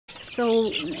So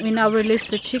we now release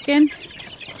the chicken,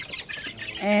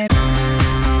 and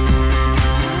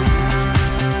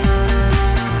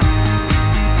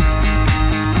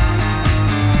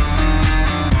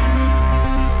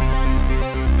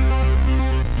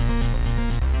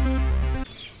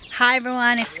hi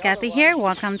everyone, it's Kathy here.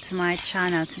 Welcome to my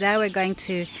channel. Today we're going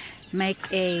to make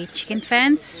a chicken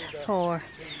fence for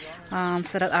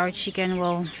so that our chicken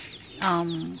will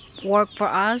work for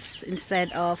us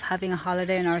instead of having a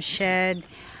holiday in our shed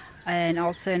and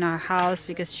also in our house,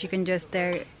 because chicken just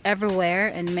they're everywhere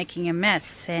and making a mess,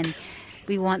 and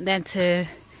we want them to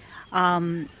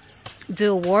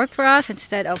do work for us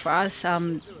instead of us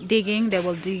digging. They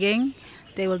will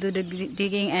do the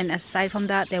digging, and aside from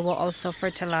that they will also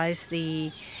fertilize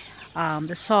the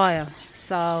soil.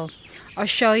 So I'll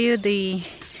show you the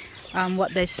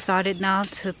what they started now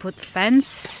to put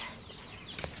fence.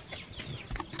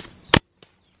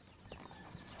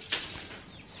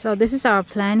 So this is our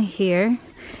plan here,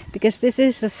 because this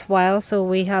is a swale, so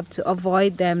we have to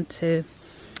avoid them to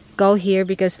go here,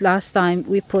 because last time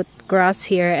we put grass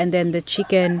here and then the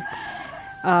chicken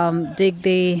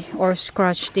dig or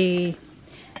scratch the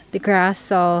grass,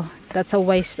 so that's a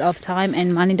waste of time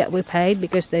and money that we paid,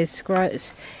 because they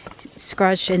scratch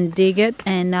and dig it.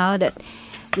 And now that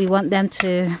we want them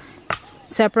to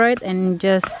separate and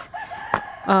just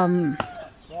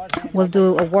will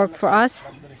do a work for us,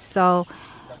 so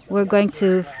we're going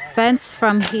to fence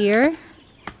from here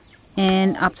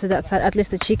and up to that side. At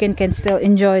least the chicken can still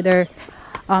enjoy their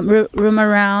room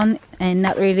around and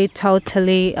not really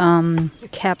totally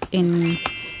kept in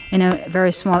a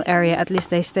very small area. At least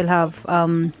they still have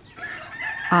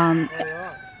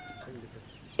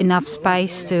enough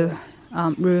space to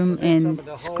room and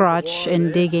scratch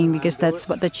and digging, because that's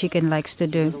what the chicken likes to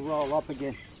do.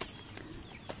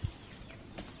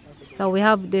 So we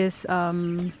have this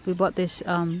we bought this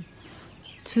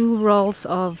 2 rolls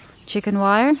of chicken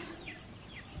wire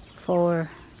for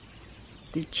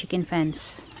the chicken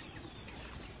fence,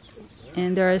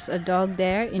 and there is a dog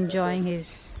there enjoying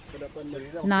his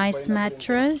nice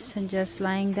mattress and just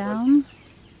lying down.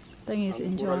 I think he's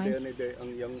enjoying.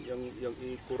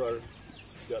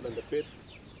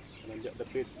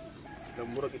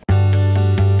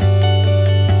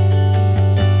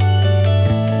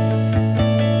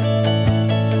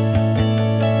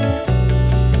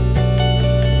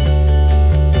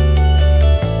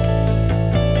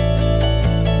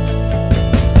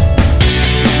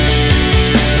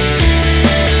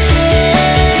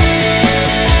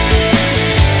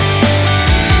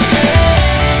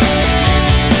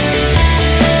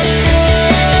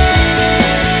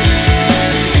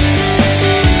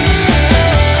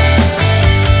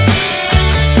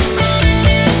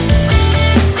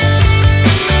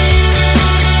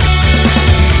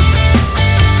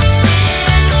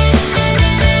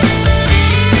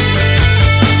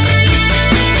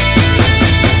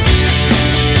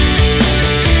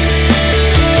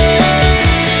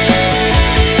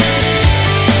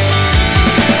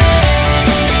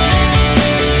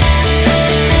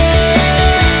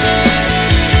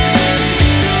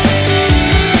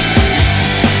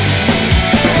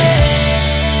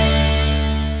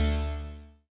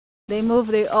 They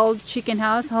moved the old chicken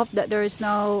house. Hope that there is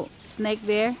no snake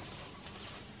there.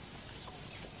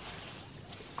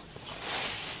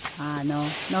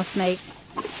 No snake.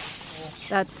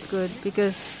 That's good,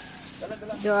 because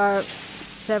there are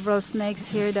several snakes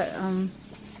here that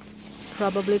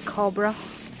probably cobra.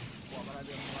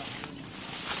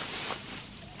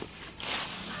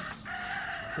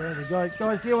 So guys,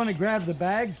 do you want to grab the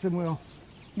bags, and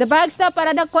The bags na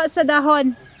para dako sa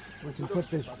dahon. We can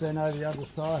put this then over the other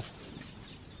side.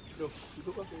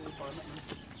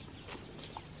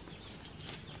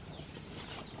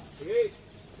 Hey,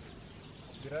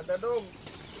 gerada dong.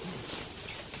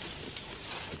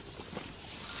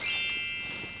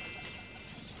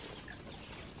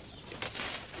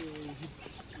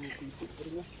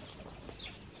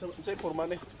 Saya forma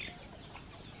nih.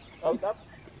 Out up.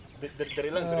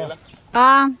 Dari lang.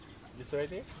 Just right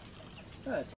here.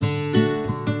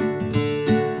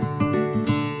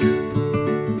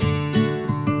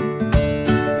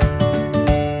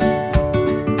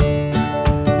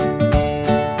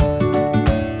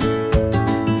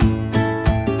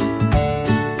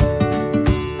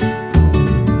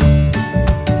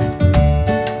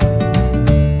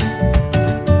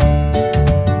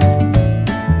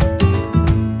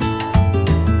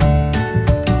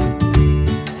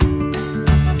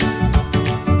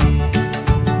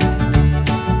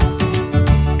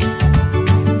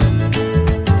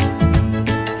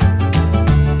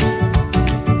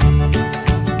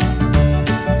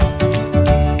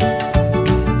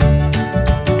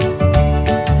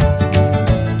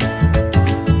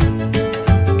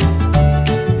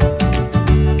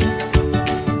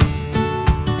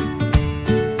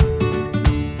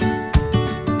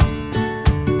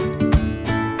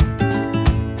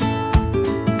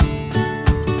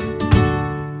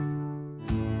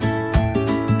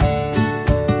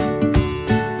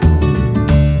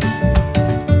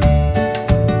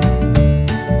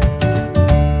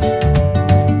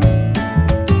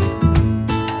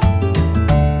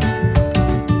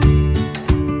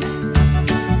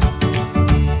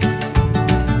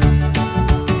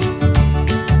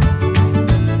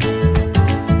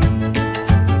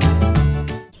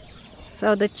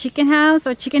 So the chicken house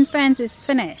or chicken fence is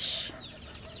finished,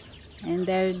 and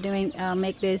they're doing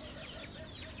make this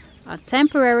a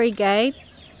temporary gate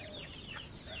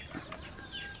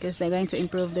because they're going to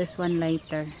improve this one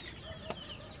later.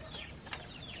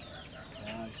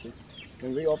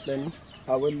 When we open,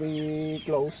 when we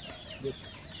close this,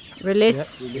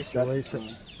 Release release that.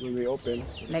 When we open,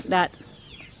 like that.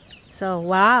 So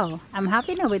wow, I'm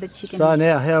happy now with the chicken. So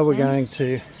now how are we fence. going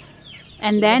to...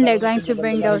 And then they're going to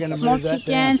bring those gonna small move that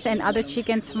chickens and other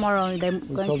chickens tomorrow. They're We going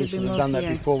to probably be should have moved done that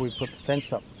here. before we put the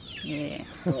fence up. Yeah.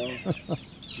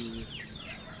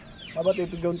 how about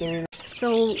if we go to...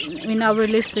 So we now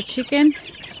release the chicken,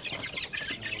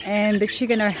 and the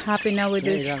chicken are happy now with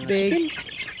this big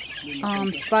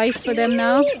spice for them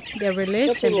now. They're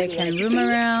released and they can roam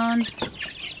around,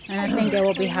 and I think they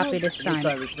will be happy this time.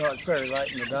 It's not very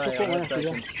late in the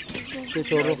day.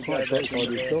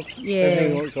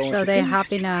 Yeah, so they're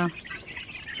happy now.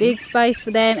 Big spice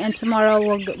for them, and tomorrow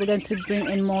we're going to bring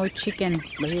in more chicken.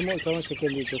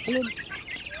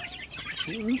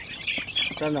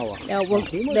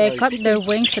 They cut their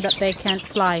wings so that they can't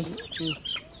fly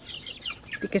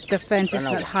because the fence is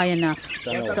not high enough.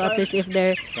 So at least if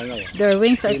their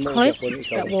wings are clipped,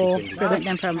 that will prevent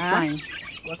them from flying.